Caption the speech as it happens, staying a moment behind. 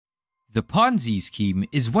The Ponzi scheme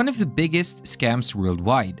is one of the biggest scams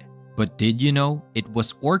worldwide. But did you know it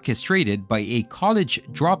was orchestrated by a college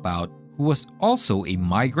dropout who was also a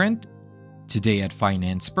migrant? Today at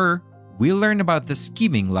FinanceSpur, we'll learn about the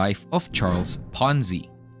scheming life of Charles Ponzi.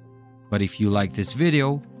 But if you like this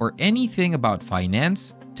video or anything about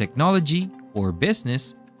finance, technology, or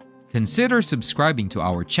business, consider subscribing to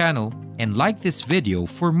our channel and like this video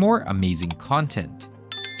for more amazing content.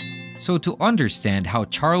 So to understand how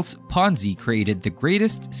Charles Ponzi created the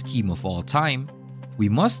greatest scheme of all time, we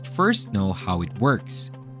must first know how it works.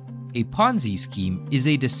 A Ponzi scheme is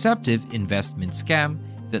a deceptive investment scam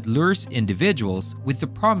that lures individuals with the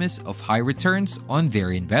promise of high returns on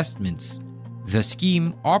their investments. The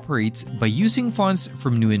scheme operates by using funds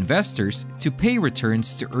from new investors to pay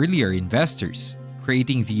returns to earlier investors,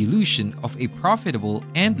 creating the illusion of a profitable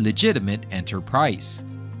and legitimate enterprise.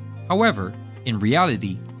 However, in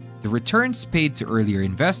reality, the returns paid to earlier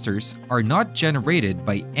investors are not generated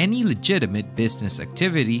by any legitimate business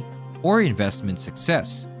activity or investment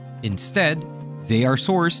success. Instead, they are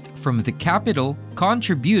sourced from the capital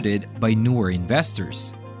contributed by newer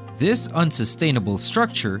investors. This unsustainable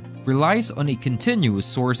structure relies on a continuous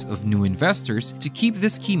source of new investors to keep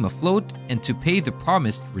the scheme afloat and to pay the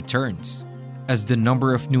promised returns. As the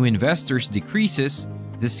number of new investors decreases,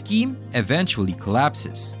 the scheme eventually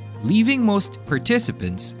collapses, leaving most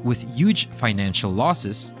participants with huge financial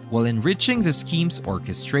losses while enriching the scheme's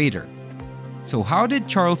orchestrator. So how did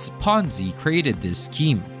Charles Ponzi created this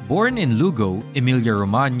scheme? Born in Lugo,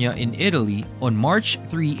 Emilia-Romagna in Italy on March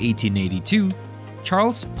 3, 1882,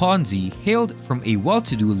 Charles Ponzi hailed from a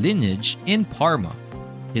well-to-do lineage in Parma,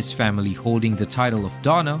 his family holding the title of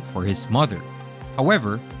Donna for his mother.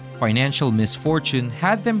 However, financial misfortune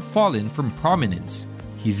had them fallen from prominence.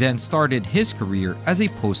 He then started his career as a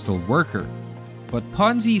postal worker. But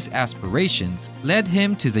Ponzi's aspirations led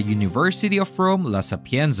him to the University of Rome La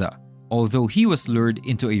Sapienza, although he was lured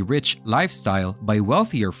into a rich lifestyle by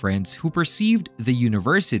wealthier friends who perceived the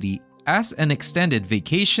university as an extended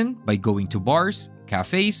vacation by going to bars,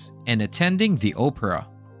 cafes, and attending the opera.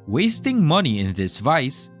 Wasting money in this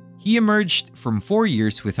vice, he emerged from 4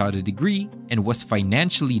 years without a degree and was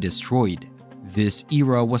financially destroyed. This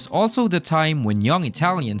era was also the time when young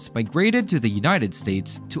Italians migrated to the United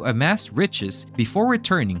States to amass riches before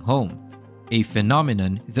returning home, a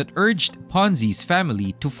phenomenon that urged Ponzi's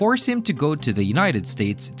family to force him to go to the United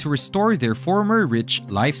States to restore their former rich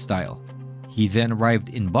lifestyle. He then arrived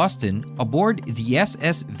in Boston aboard the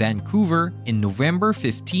SS Vancouver in November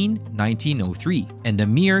 15, 1903, and a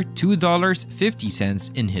mere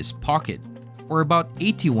 $2.50 in his pocket, or about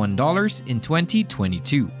 $81 in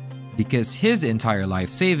 2022. Because his entire life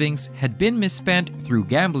savings had been misspent through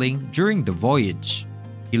gambling during the voyage.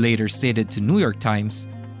 He later stated to New York Times,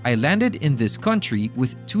 "I landed in this country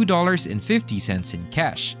with $2.50 in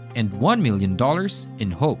cash and $1 million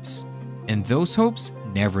in hopes, and those hopes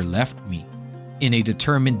never left me." In a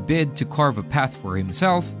determined bid to carve a path for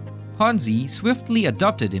himself, Ponzi swiftly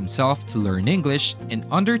adapted himself to learn English and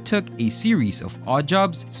undertook a series of odd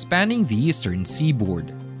jobs spanning the eastern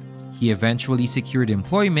seaboard. He eventually secured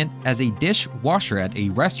employment as a dishwasher at a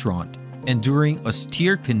restaurant, enduring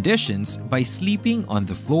austere conditions by sleeping on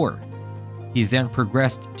the floor. He then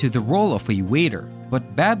progressed to the role of a waiter,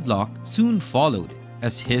 but bad luck soon followed,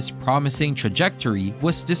 as his promising trajectory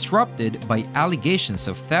was disrupted by allegations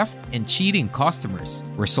of theft and cheating customers,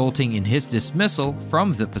 resulting in his dismissal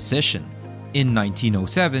from the position. In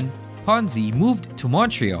 1907, Ponzi moved to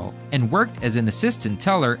Montreal and worked as an assistant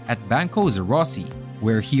teller at Banco Zarossi,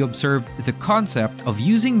 where he observed the concept of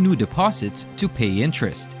using new deposits to pay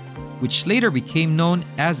interest, which later became known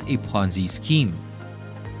as a Ponzi scheme.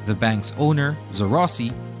 The bank's owner,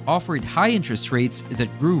 Zarossi, offered high interest rates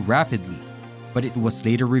that grew rapidly, but it was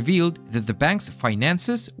later revealed that the bank's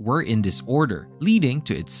finances were in disorder, leading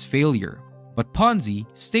to its failure. But Ponzi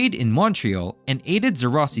stayed in Montreal and aided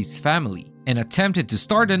Zarossi's family and attempted to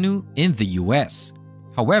start anew in the US.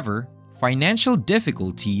 However, financial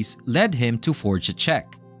difficulties led him to forge a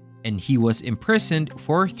check, and he was imprisoned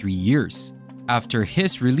for 3 years. After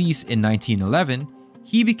his release in 1911,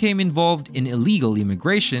 he became involved in illegal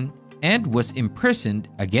immigration and was imprisoned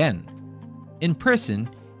again. In prison,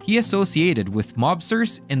 he associated with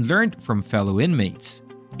mobsters and learned from fellow inmates,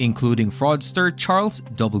 including fraudster Charles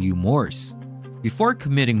W. Morse. Before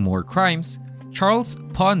committing more crimes, Charles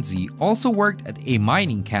Ponzi also worked at a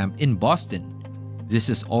mining camp in Boston. This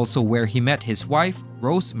is also where he met his wife,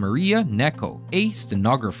 Rose Maria Necco, a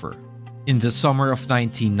stenographer. In the summer of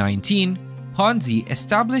 1919, Ponzi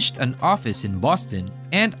established an office in Boston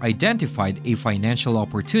and identified a financial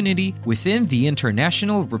opportunity within the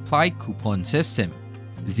international reply coupon system.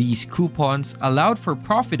 These coupons allowed for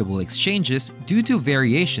profitable exchanges due to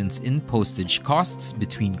variations in postage costs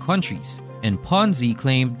between countries, and Ponzi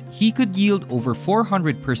claimed he could yield over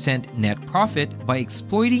 400% net profit by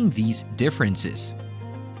exploiting these differences.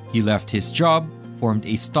 He left his job, formed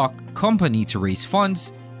a stock company to raise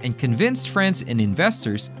funds, and convinced friends and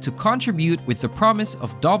investors to contribute with the promise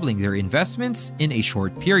of doubling their investments in a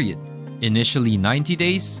short period. Initially 90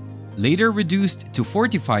 days, later reduced to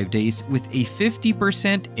 45 days with a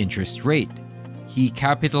 50% interest rate. He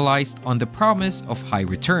capitalized on the promise of high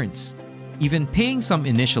returns, even paying some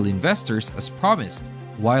initial investors as promised,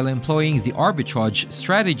 while employing the arbitrage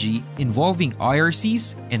strategy involving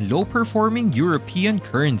IRCs and low-performing European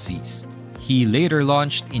currencies. He later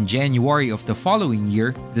launched in January of the following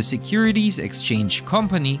year the Securities Exchange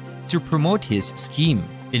Company to promote his scheme,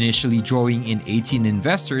 initially drawing in 18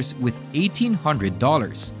 investors with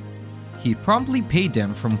 $1,800. He promptly paid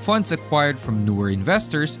them from funds acquired from newer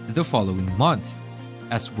investors the following month.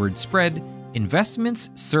 As word spread, investments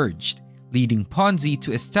surged, leading Ponzi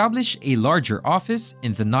to establish a larger office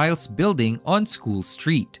in the Niles building on School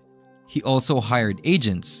Street. He also hired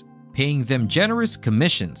agents, paying them generous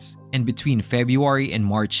commissions, and between February and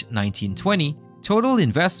March 1920, total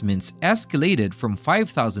investments escalated from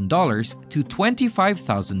 $5,000 to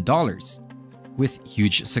 $25,000. With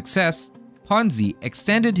huge success, Ponzi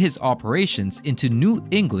extended his operations into New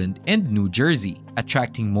England and New Jersey,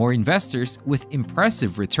 attracting more investors with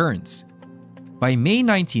impressive returns. By May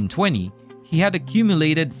 1920, he had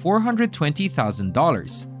accumulated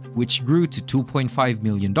 $420,000, which grew to $2.5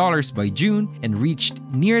 million by June and reached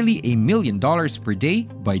nearly $1 million per day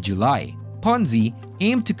by July. Ponzi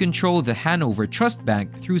aimed to control the Hanover Trust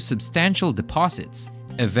Bank through substantial deposits,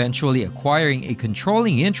 eventually acquiring a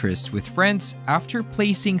controlling interest with friends after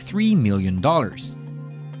placing $3 million.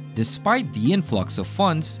 Despite the influx of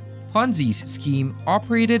funds, Ponzi's scheme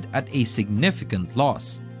operated at a significant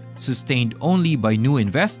loss, sustained only by new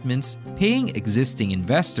investments paying existing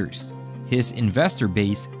investors. His investor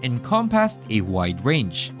base encompassed a wide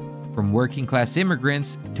range, from working-class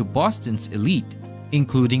immigrants to Boston's elite,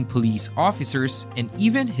 including police officers and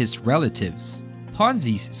even his relatives.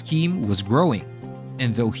 Ponzi's scheme was growing,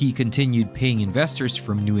 and though he continued paying investors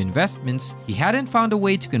from new investments, he hadn't found a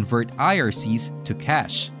way to convert IRCs to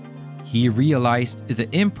cash. He realized the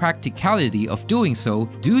impracticality of doing so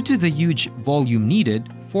due to the huge volume needed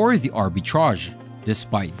for the arbitrage.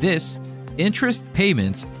 Despite this, interest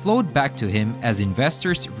payments flowed back to him as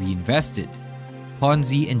investors reinvested.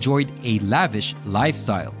 Ponzi enjoyed a lavish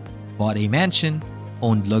lifestyle, bought a mansion,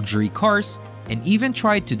 owned luxury cars, and even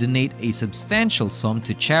tried to donate a substantial sum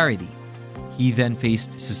to charity. He then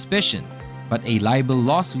faced suspicion, but a libel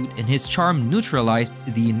lawsuit and his charm neutralized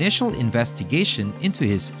the initial investigation into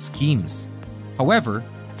his schemes. However,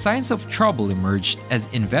 signs of trouble emerged as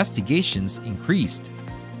investigations increased.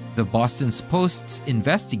 The Boston Post's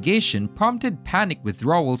investigation prompted panic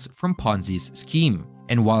withdrawals from Ponzi's scheme,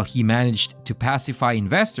 and while he managed to pacify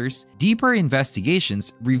investors, deeper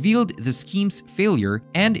investigations revealed the scheme's failure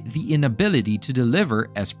and the inability to deliver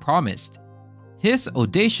as promised. His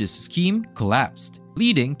audacious scheme collapsed,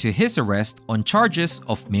 leading to his arrest on charges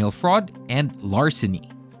of mail fraud and larceny.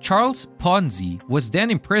 Charles Ponzi was then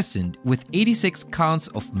imprisoned with 86 counts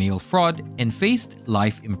of mail fraud and faced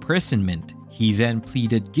life imprisonment. He then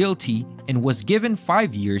pleaded guilty and was given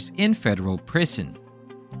 5 years in federal prison.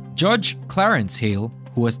 Judge Clarence Hale,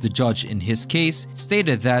 who was the judge in his case,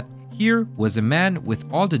 stated that here was a man with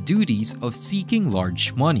all the duties of seeking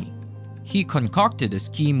large money. He concocted a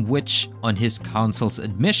scheme which, on his counsel's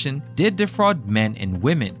admission, did defraud men and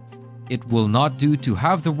women. It will not do to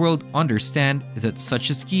have the world understand that such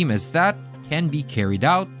a scheme as that can be carried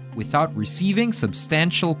out without receiving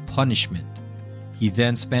substantial punishment. He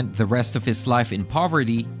then spent the rest of his life in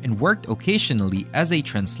poverty and worked occasionally as a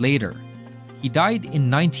translator. He died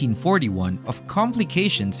in 1941 of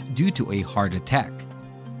complications due to a heart attack.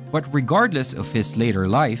 But regardless of his later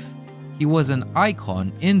life, he was an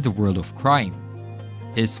icon in the world of crime.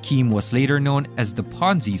 His scheme was later known as the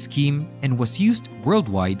Ponzi scheme and was used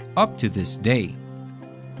worldwide up to this day.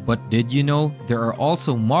 But did you know there are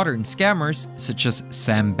also modern scammers such as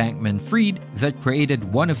Sam Bankman-Fried that created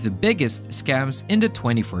one of the biggest scams in the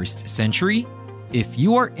 21st century? If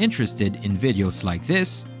you are interested in videos like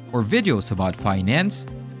this, or videos about finance,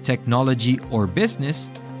 technology, or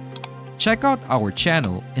business, check out our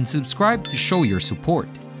channel and subscribe to show your support.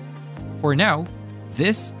 For now,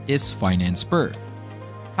 this is FinanceSpur.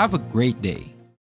 Have a great day.